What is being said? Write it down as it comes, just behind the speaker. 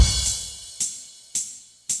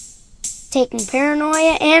taking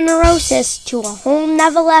paranoia and neurosis to a whole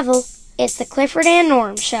nother level. It's the Clifford and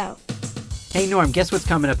Norm Show. Hey, Norm, guess what's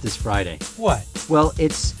coming up this Friday? What? Well,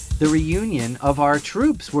 it's the reunion of our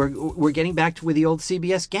troops. We're getting back with the old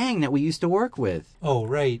CBS gang that we used to work with. Oh,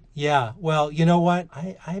 right. Yeah. Well, you know what?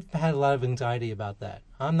 I've had a lot of anxiety about that.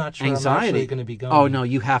 I'm not sure I'm actually going to be going. Oh, no,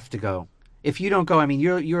 you have to go. If you don't go, I mean,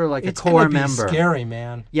 you're like it's a core member. It's scary,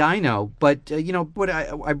 man. Yeah, I know. But, what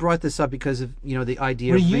I brought this up because of, the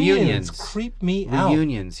idea of reunions. Creep me out.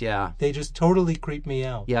 Reunions, yeah. They just totally creep me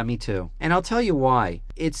out. Yeah, me too. And I'll tell you why.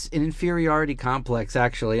 It's an inferiority complex,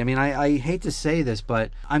 actually. I mean, I hate to say this, but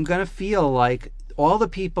I'm going to feel like all the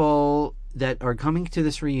people that are coming to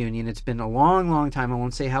this reunion, it's been a long, long time, I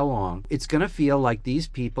won't say how long, it's going to feel like these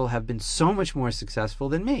people have been so much more successful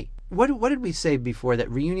than me. What did we say before? That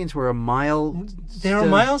reunions were a milestone? They're a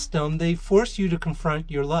milestone. They force you to confront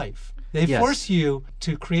your life. They force you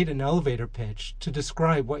to create an elevator pitch to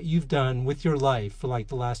describe what you've done with your life for like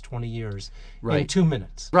the last 20 years in 2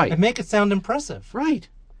 minutes. Right. And make it sound impressive. Right.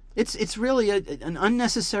 It's really an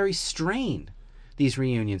unnecessary strain, these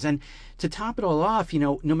reunions. And to top it all off,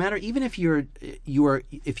 no matter, even if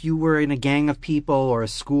if you were in a gang of people or a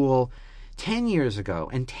school 10 years ago,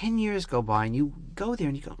 and 10 years go by, and you go there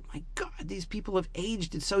and you go, oh my God, these people have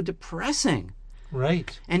aged. It's so depressing.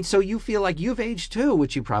 Right. And so you feel like you've aged too,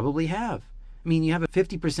 which you probably have. I mean, you have a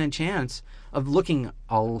 50% chance of looking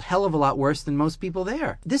a hell of a lot worse than most people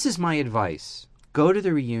there. This is my advice. Go to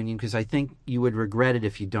the reunion, because I think you would regret it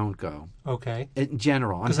if you don't go. Okay. In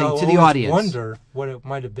general. I'm saying to the audience. I wonder what it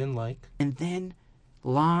might have been like. And then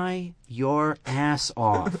lie your ass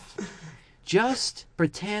off. Just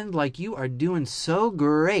pretend like you are doing so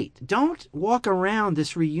great. Don't walk around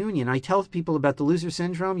this reunion. I tell people about the loser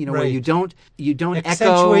syndrome, where you don't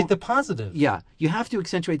accentuate the positive. Yeah, you have to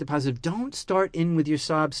accentuate the positive. Don't start in with your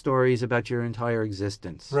sob stories about your entire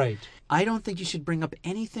existence. Right. I don't think you should bring up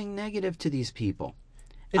anything negative to these people.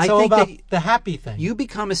 It's all about the happy thing. You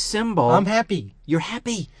become a symbol. I'm happy. You're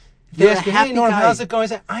happy. You're a happy Norm, how's it going? I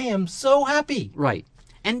say, I am so happy. Right.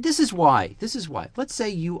 And this is why. Let's say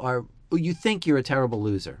you think you're a terrible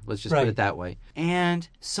loser. Let's just put it that way. And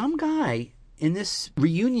some guy in this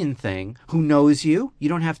reunion thing who knows you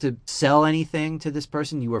don't have to sell anything to this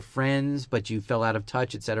person. You were friends, but you fell out of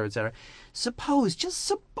touch, et cetera, et cetera. Just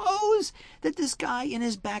suppose that this guy in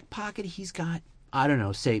his back pocket, he's got, I don't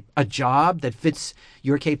know, say a job that fits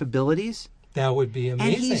your capabilities. That would be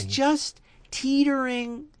amazing. And he's just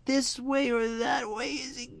teetering this way or that way.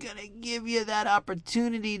 Is he going to give you that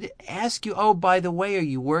opportunity to ask you, oh, by the way, are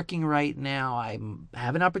you working right now? I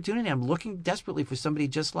have an opportunity. I'm looking desperately for somebody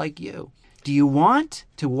just like you. Do you want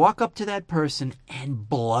to walk up to that person and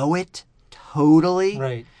blow it totally?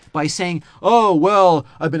 Right. By saying, oh, well,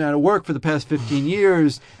 I've been out of work for the past 15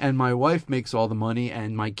 years and my wife makes all the money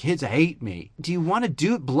and my kids hate me. Do you want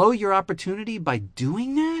to blow your opportunity by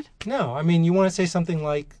doing that? No. I mean, you want to say something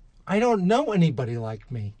like, I don't know anybody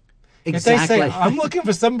like me. Exactly. If they say, I'm looking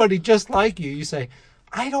for somebody just like you, you say,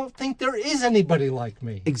 I don't think there is anybody like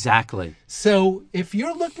me. Exactly. So if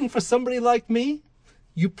you're looking for somebody like me,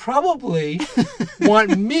 you probably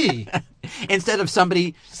want me. Instead of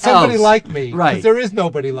somebody else. Like me. Right. Because there is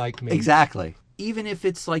nobody like me. Exactly. Even if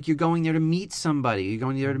it's like you're going there to meet somebody, you're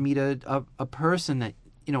going there to meet a person that,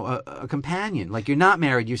 a companion. Like you're not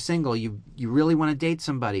married, you're single, you really want to date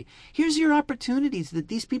somebody. Here's your opportunities that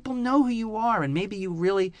these people know who you are. And maybe you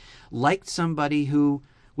really liked somebody who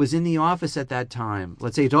was in the office at that time.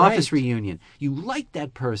 Let's say it's office reunion. You liked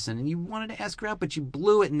that person and you wanted to ask her out, but you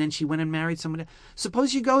blew it and then she went and married someone else.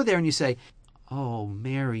 Suppose you go there and you say, oh,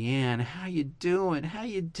 Marianne, how you doing? How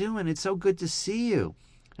you doing? It's so good to see you.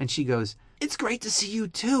 And she goes, it's great to see you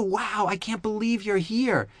too. Wow, I can't believe you're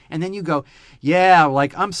here. And then you go, yeah,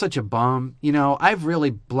 like I'm such a bum. I've really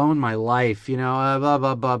blown my life, blah,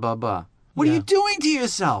 blah, blah, blah, blah. What are you doing to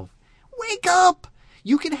yourself? Wake up.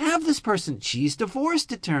 You can have this person. She's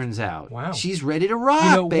divorced, it turns out. Wow. She's ready to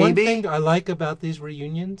rock, baby. One thing I like about these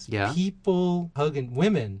reunions, people hugging,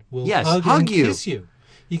 women will hug and kiss you.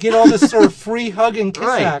 You get all this sort of free hug and kiss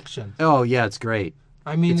action. Oh, yeah, it's great.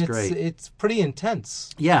 I mean, it's pretty intense.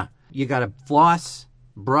 Yeah. You got to floss,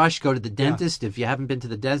 brush, go to the dentist. If you haven't been to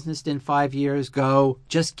the dentist in 5 years, go.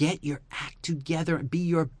 Just get your act together and be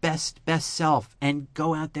your best self and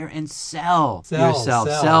go out there and sell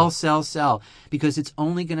yourself. Sell. Because it's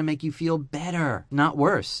only going to make you feel better, not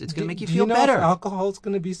worse. It's going to make you feel better. Do you know if alcohol is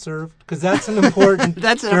going to be served? Because that's an important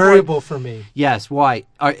variable for me. Yes, why?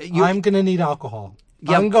 I'm going to need alcohol.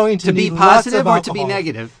 Yeah, I'm going to be need positive lots or of to be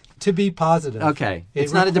negative? To be positive. Okay.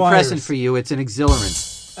 It's not a depressant for you. It's an exhilarant.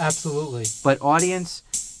 Absolutely. But audience,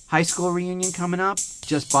 high school reunion coming up.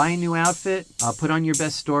 Just buy a new outfit, put on your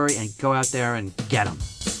best story, and go out there and get them.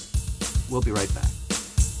 We'll be right back.